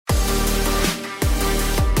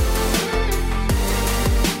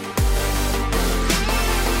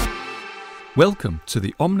Welcome to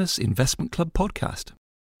the Omnis Investment Club podcast.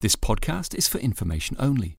 This podcast is for information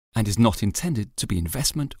only and is not intended to be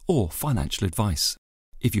investment or financial advice.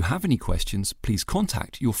 If you have any questions, please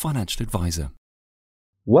contact your financial advisor.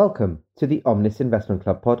 Welcome to the Omnis Investment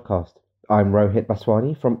Club podcast. I'm Rohit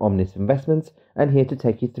Baswani from Omnis Investments and here to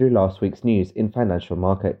take you through last week's news in financial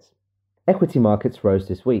markets. Equity markets rose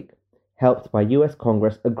this week, helped by US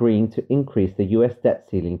Congress agreeing to increase the US debt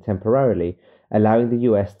ceiling temporarily, allowing the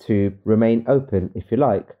US to remain open, if you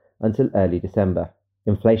like, until early December.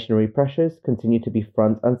 Inflationary pressures continue to be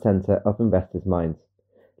front and center of investors' minds.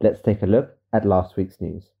 Let's take a look at last week's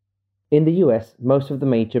news. In the US, most of the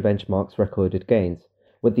major benchmarks recorded gains,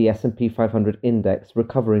 with the S&P 500 index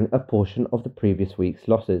recovering a portion of the previous week's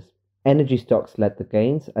losses. Energy stocks led the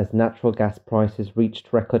gains as natural gas prices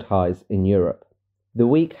reached record highs in Europe. The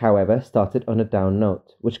week, however, started on a down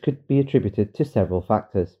note, which could be attributed to several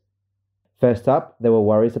factors. First up, there were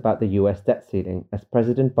worries about the US debt ceiling, as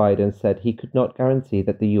President Biden said he could not guarantee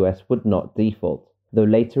that the US would not default, though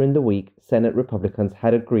later in the week, Senate Republicans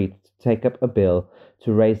had agreed to take up a bill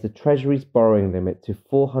to raise the Treasury's borrowing limit to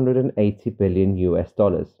 $480 billion,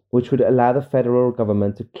 which would allow the federal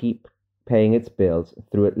government to keep paying its bills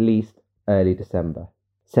through at least early December.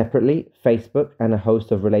 Separately, Facebook and a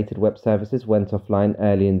host of related web services went offline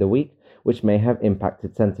early in the week, which may have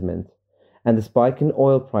impacted sentiment. And the spike in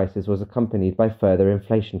oil prices was accompanied by further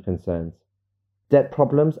inflation concerns. Debt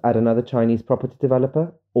problems at another Chinese property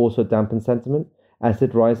developer also dampened sentiment, as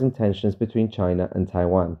did rising tensions between China and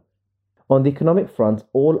Taiwan. On the economic front,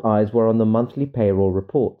 all eyes were on the monthly payroll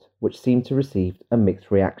report, which seemed to receive a mixed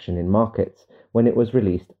reaction in markets when it was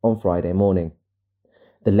released on Friday morning.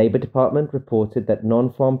 The Labour Department reported that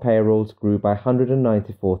non-farm payrolls grew by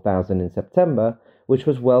 194,000 in September, which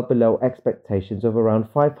was well below expectations of around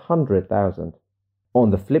 500,000.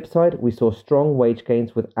 On the flip side, we saw strong wage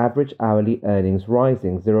gains with average hourly earnings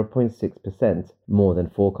rising 0.6%, more than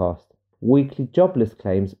forecast. Weekly jobless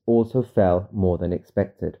claims also fell more than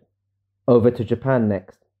expected. Over to Japan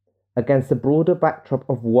next. Against a broader backdrop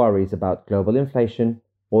of worries about global inflation,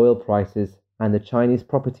 oil prices, and the Chinese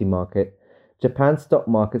property market, Japan's stock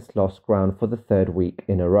markets lost ground for the third week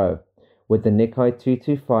in a row, with the Nikkei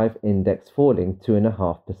 225 index falling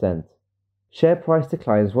 2.5%. Share price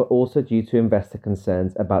declines were also due to investor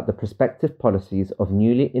concerns about the prospective policies of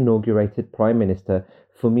newly inaugurated Prime Minister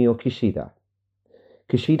Fumio Kishida.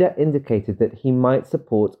 Kishida indicated that he might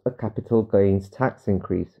support a capital gains tax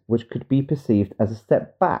increase, which could be perceived as a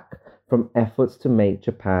step back from efforts to make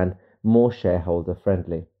Japan more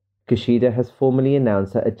shareholder-friendly. Kishida has formally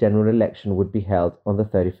announced that a general election would be held on the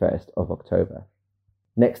 31st of October.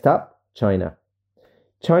 Next up, China.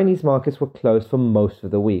 Chinese markets were closed for most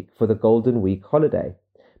of the week for the Golden Week holiday,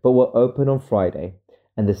 but were open on Friday,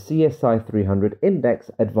 and the CSI 300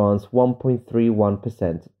 index advanced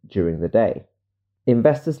 1.31% during the day.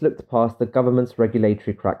 Investors looked past the government's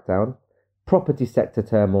regulatory crackdown, property sector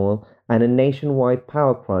turmoil, and a nationwide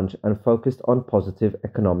power crunch and focused on positive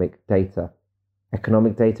economic data.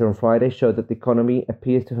 Economic data on Friday showed that the economy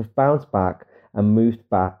appears to have bounced back and moved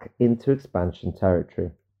back into expansion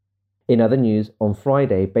territory. In other news, on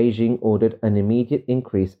Friday, Beijing ordered an immediate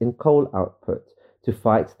increase in coal output to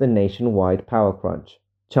fight the nationwide power crunch.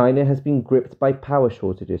 China has been gripped by power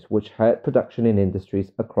shortages, which hurt production in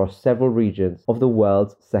industries across several regions of the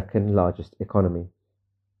world's second largest economy.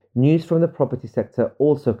 News from the property sector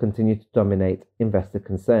also continued to dominate investor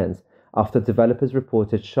concerns after developers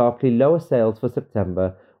reported sharply lower sales for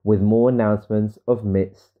September, with more announcements of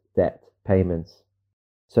missed debt payments.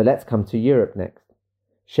 So let's come to Europe next.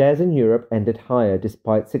 Shares in Europe ended higher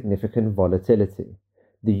despite significant volatility.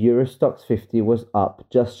 The Euro Stoxx 50 was up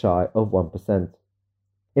just shy of 1%.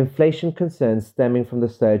 Inflation concerns stemming from the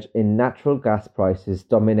surge in natural gas prices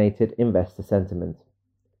dominated investor sentiment.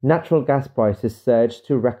 Natural gas prices surged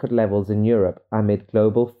to record levels in Europe amid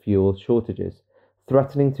global fuel shortages,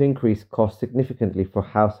 threatening to increase costs significantly for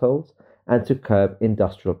households and to curb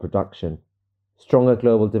industrial production. Stronger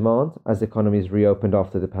global demand as economies reopened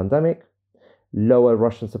after the pandemic, lower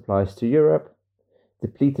Russian supplies to Europe,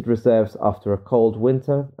 depleted reserves after a cold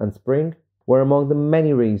winter and spring were among the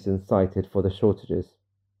many reasons cited for the shortages.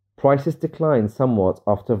 Prices declined somewhat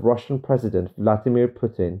after Russian President Vladimir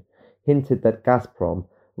Putin hinted that Gazprom,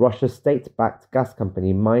 Russia's state-backed gas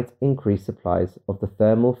company, might increase supplies of the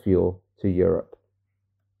thermal fuel to Europe.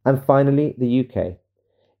 And finally, the UK.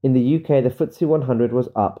 In the UK, the FTSE 100 was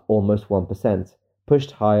up almost 1%,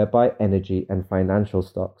 pushed higher by energy and financial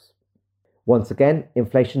stocks. Once again,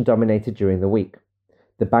 inflation dominated during the week.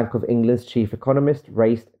 The Bank of England's chief economist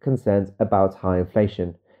raised concerns about high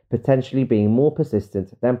inflation, potentially being more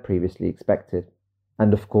persistent than previously expected.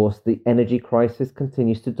 And of course, the energy crisis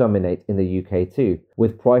continues to dominate in the UK too,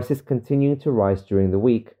 with prices continuing to rise during the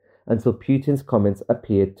week until Putin's comments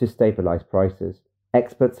appeared to stabilize prices.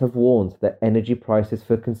 Experts have warned that energy prices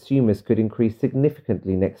for consumers could increase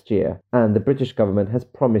significantly next year, and the British government has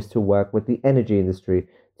promised to work with the energy industry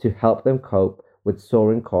to help them cope with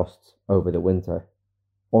soaring costs over the winter.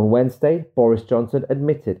 On Wednesday, Boris Johnson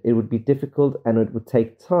admitted it would be difficult and it would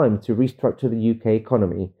take time to restructure the UK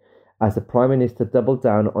economy, as the Prime Minister doubled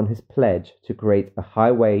down on his pledge to create a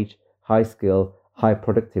high-wage, high-skill,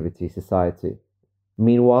 high-productivity society.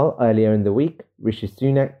 Meanwhile, earlier in the week, Rishi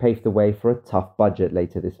Sunak paved the way for a tough budget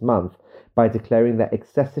later this month by declaring that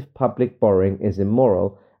excessive public borrowing is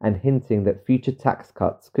immoral and hinting that future tax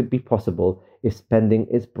cuts could be possible if spending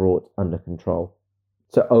is brought under control.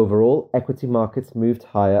 So overall, equity markets moved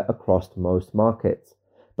higher across most markets,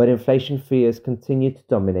 but inflation fears continue to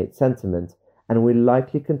dominate sentiment and will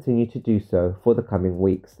likely continue to do so for the coming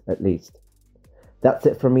weeks at least. That's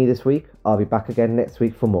it from me this week. I'll be back again next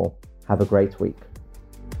week for more. Have a great week.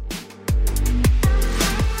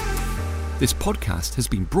 This podcast has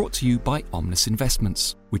been brought to you by Omnis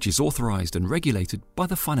Investments, which is authorised and regulated by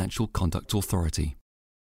the Financial Conduct Authority.